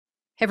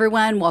Hey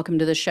everyone, welcome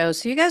to the show.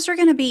 So, you guys are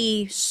going to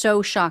be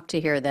so shocked to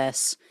hear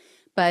this,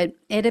 but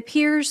it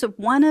appears that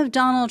one of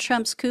Donald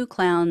Trump's coup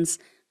clowns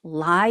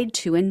lied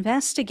to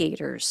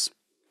investigators.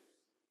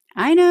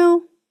 I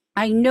know,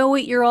 I know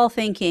what you're all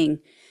thinking,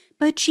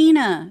 but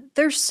Gina,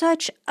 they're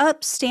such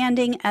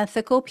upstanding,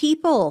 ethical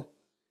people.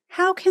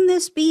 How can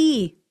this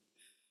be?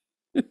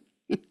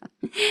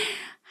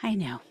 I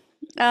know.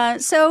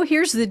 So,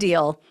 here's the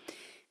deal.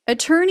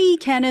 Attorney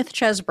Kenneth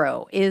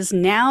Chesebro is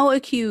now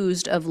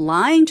accused of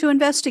lying to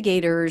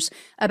investigators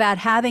about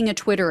having a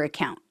Twitter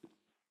account.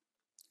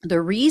 The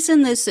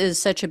reason this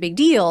is such a big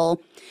deal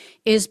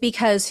is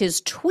because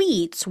his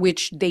tweets,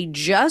 which they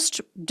just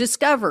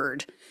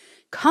discovered,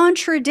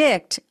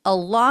 contradict a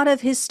lot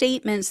of his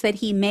statements that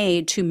he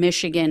made to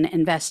Michigan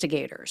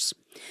investigators.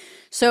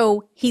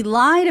 So he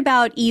lied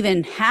about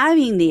even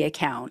having the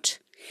account,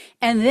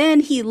 and then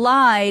he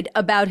lied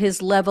about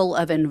his level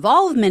of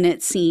involvement,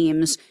 it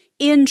seems,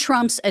 in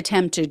Trump's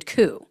attempted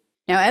coup.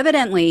 Now,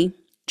 evidently,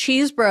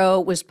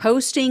 Chesebro was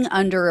posting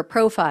under a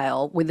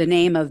profile with the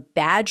name of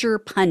Badger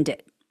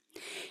Pundit.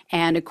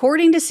 And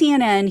according to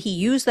CNN, he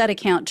used that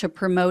account to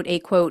promote a,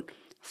 quote,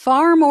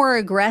 far more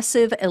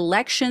aggressive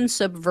election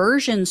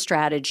subversion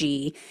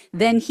strategy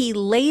than he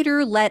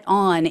later let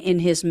on in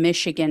his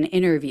Michigan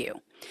interview.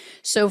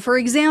 So, for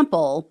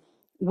example,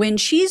 when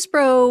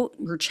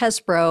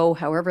Chesebro,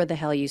 however the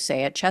hell you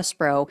say it,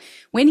 Chesebro,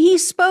 when he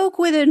spoke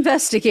with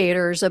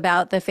investigators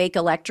about the fake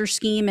elector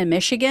scheme in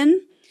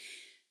Michigan,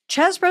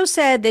 Chesebro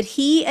said that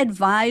he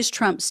advised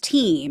Trump's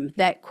team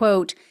that,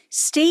 quote,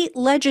 state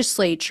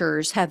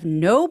legislatures have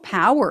no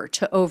power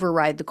to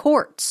override the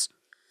courts.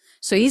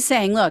 So he's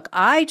saying, look,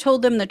 I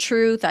told them the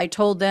truth. I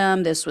told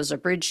them this was a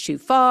bridge too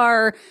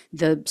far.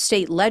 The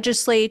state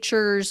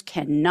legislatures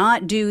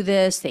cannot do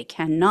this. They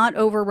cannot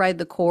override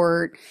the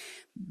court.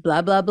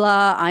 Blah, blah,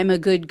 blah. I'm a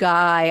good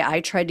guy.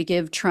 I tried to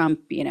give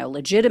Trump,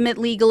 legitimate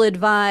legal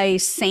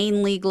advice,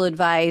 sane legal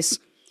advice.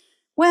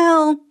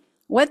 Well,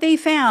 what they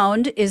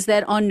found is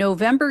that on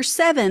November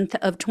 7th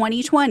of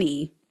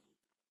 2020,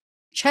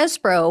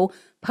 Chesebro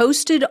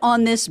posted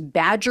on this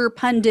Badger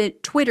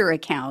Pundit Twitter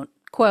account,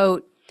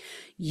 quote,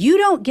 you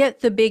don't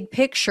get the big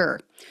picture.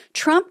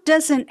 Trump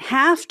doesn't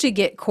have to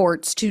get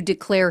courts to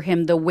declare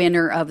him the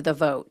winner of the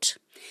vote.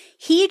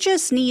 He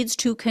just needs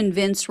to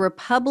convince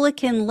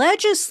Republican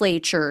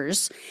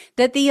legislatures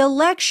that the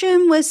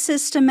election was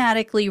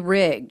systematically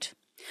rigged.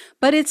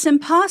 But it's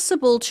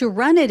impossible to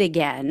run it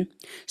again,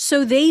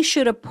 so they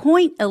should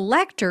appoint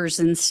electors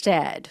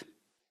instead.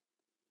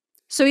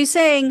 So he's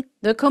saying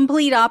the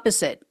complete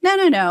opposite.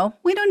 No.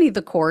 We don't need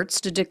the courts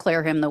to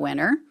declare him the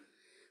winner.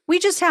 We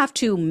just have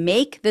to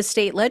make the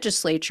state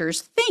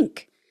legislatures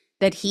think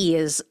that he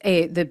is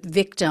the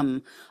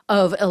victim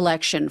of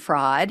election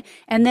fraud.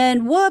 And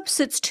then, whoops,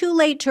 it's too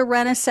late to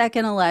run a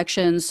second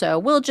election. So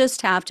we'll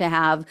just have to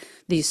have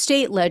these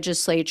state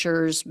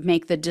legislatures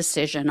make the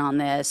decision on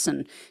this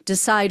and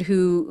decide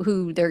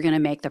who they're going to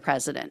make the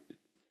president.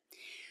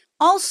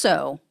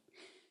 Also,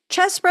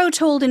 Chesebro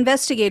told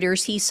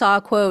investigators he saw,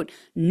 quote,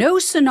 no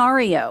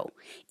scenario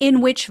in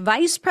which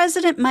Vice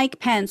President Mike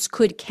Pence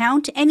could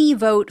count any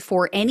vote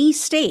for any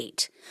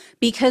state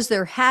because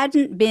there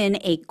hadn't been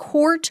a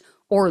court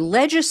or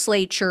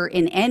legislature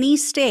in any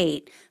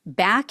state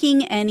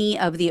backing any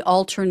of the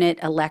alternate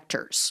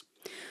electors.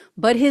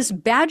 But his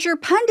Badger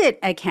Pundit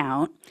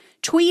account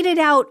tweeted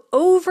out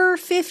over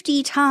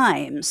 50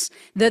 times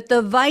that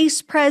the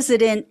vice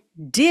president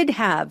did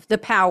have the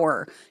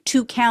power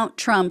to count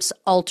Trump's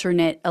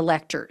alternate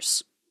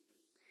electors.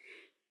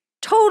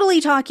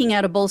 Totally talking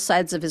out of both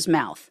sides of his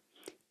mouth.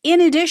 In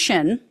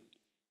addition,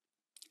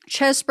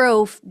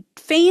 Chesebro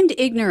feigned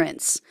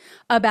ignorance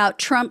about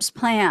Trump's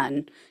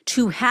plan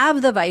to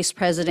have the vice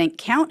president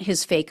count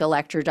his fake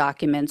elector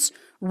documents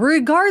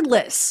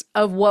regardless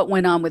of what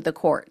went on with the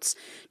courts.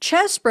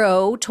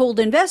 Chesebro told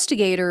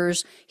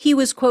investigators he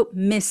was, quote,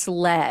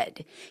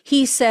 misled.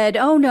 He said,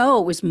 oh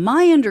no, it was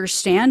my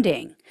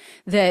understanding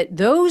that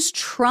those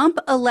Trump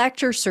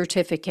elector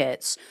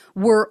certificates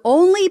were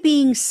only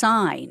being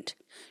signed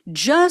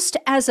just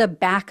as a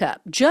backup,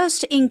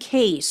 just in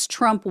case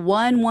Trump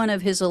won one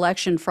of his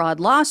election fraud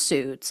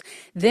lawsuits.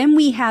 Then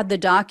we had the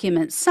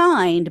document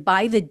signed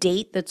by the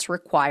date that's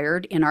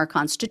required in our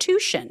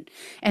Constitution.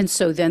 And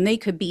so then they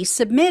could be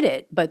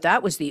submitted. But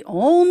that was the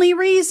only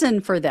reason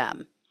for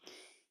them.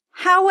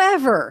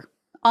 However,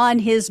 on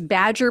his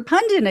Badger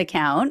Pundit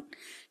account,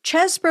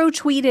 Chesebro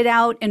tweeted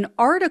out an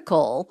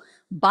article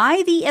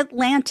by The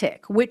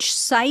Atlantic, which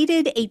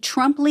cited a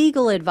Trump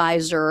legal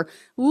advisor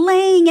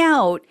laying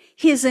out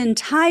his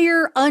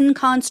entire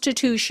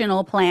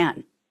unconstitutional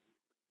plan.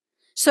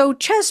 So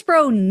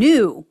Chesebro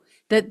knew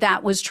that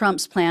that was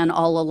Trump's plan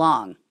all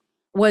along,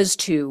 was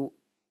to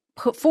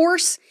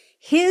force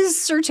his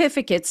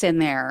certificates in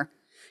there,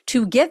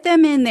 to get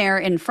them in there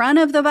in front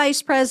of the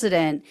vice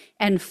president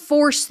and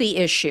force the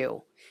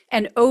issue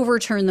and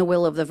overturn the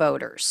will of the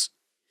voters.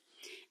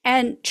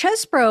 And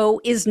Chesebro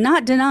is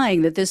not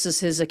denying that this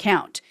is his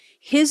account.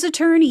 His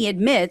attorney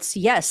admits,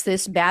 yes,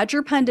 this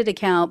Badger Pundit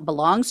account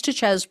belongs to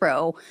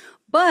Chesebro,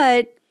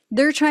 but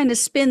they're trying to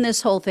spin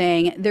this whole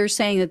thing. They're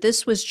saying that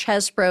this was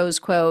Chesbro's,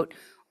 quote,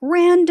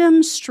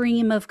 random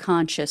stream of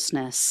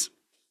consciousness.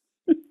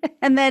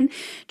 And then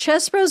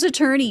Chesbro's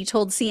attorney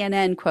told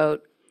CNN,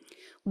 quote,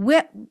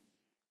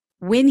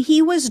 when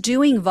he was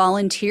doing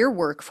volunteer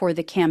work for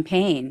the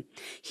campaign,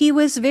 he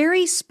was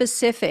very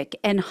specific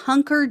and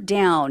hunkered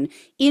down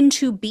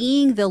into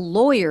being the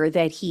lawyer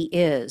that he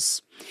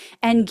is,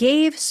 and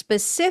gave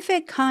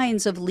specific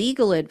kinds of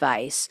legal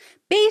advice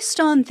based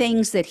on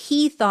things that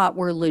he thought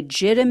were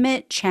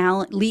legitimate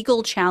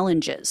legal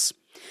challenges,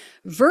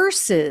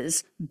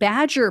 versus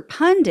Badger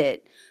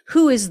Pundit,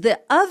 who is the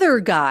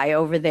other guy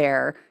over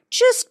there,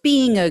 just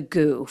being a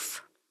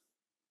goof.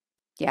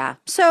 Yeah,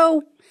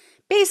 so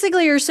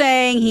basically, you're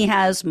saying he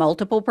has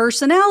multiple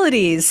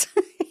personalities.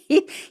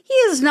 he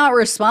is not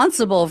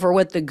responsible for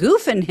what the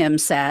goof in him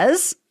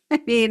says.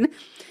 I mean,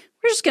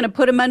 we're just going to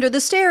put him under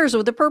the stairs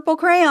with a purple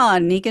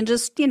crayon, and he can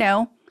just,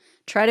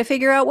 try to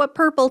figure out what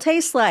purple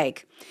tastes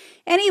like.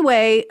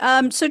 Anyway,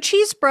 so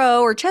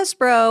Chesbro or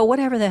Chesbro,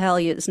 whatever the hell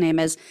his name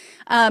is,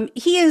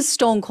 he is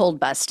stone cold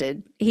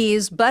busted.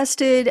 He's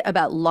busted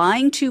about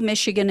lying to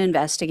Michigan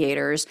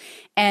investigators,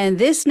 and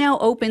this now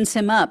opens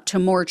him up to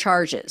more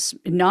charges,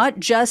 not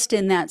just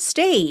in that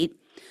state,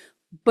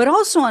 but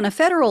also on a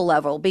federal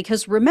level.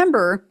 Because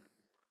remember,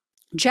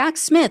 Jack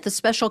Smith, the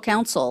special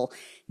counsel,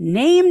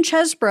 named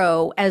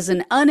Chesbro as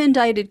an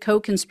unindicted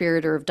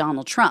co-conspirator of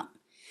Donald Trump.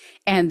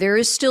 And there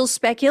is still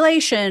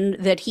speculation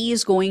that he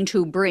is going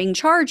to bring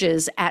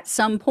charges at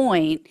some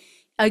point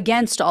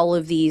against all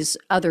of these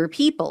other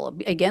people,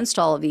 against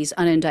all of these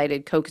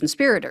unindicted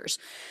co-conspirators.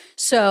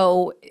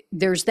 So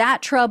there's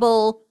that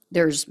trouble.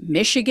 There's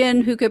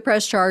Michigan who could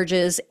press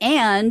charges.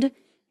 And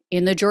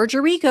in the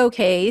Georgia RICO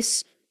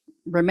case,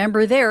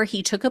 remember there,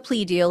 he took a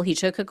plea deal, he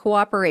took a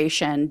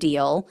cooperation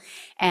deal,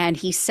 and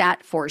he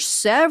sat for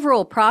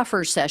several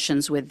proffer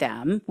sessions with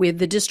them, with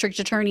the district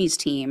attorney's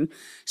team.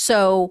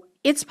 So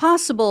it's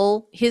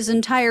possible his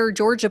entire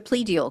Georgia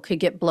plea deal could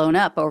get blown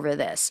up over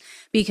this.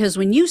 Because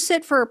when you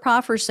sit for a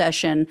proffer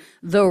session,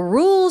 the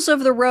rules of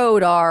the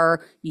road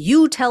are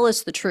you tell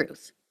us the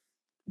truth.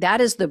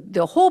 That is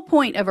the whole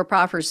point of a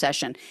proffer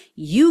session.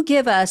 You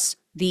give us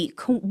the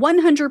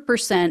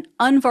 100%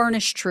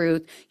 unvarnished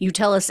truth. You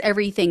tell us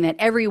everything that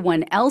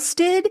everyone else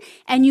did,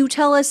 and you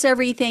tell us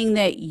everything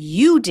that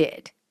you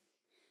did.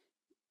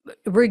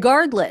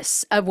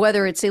 Regardless of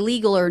whether it's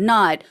illegal or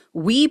not,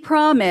 we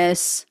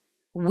promise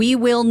we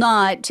will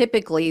not,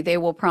 typically they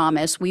will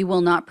promise, we will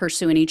not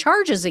pursue any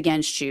charges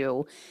against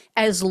you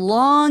as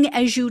long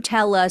as you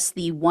tell us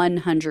the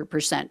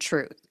 100%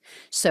 truth.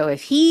 So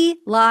if he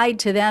lied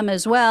to them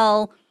as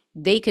well,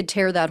 they could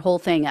tear that whole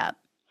thing up.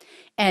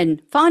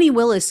 And Fonnie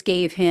Willis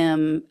gave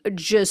him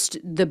just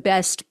the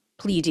best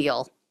plea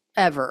deal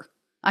ever.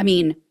 I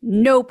mean,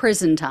 no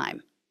prison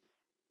time.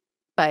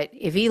 But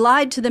if he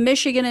lied to the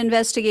Michigan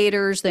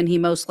investigators, then he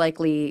most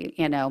likely,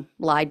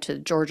 lied to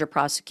Georgia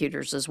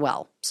prosecutors as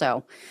well.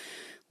 So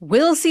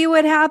we'll see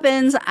what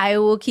happens. I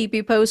will keep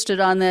you posted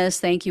on this.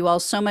 Thank you all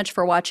so much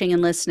for watching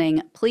and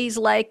listening. Please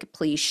like,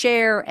 please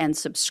share, and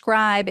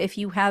subscribe if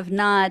you have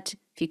not.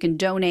 If you can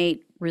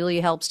donate,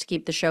 really helps to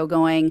keep the show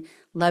going.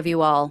 Love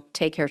you all.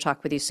 Take care.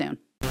 Talk with you soon.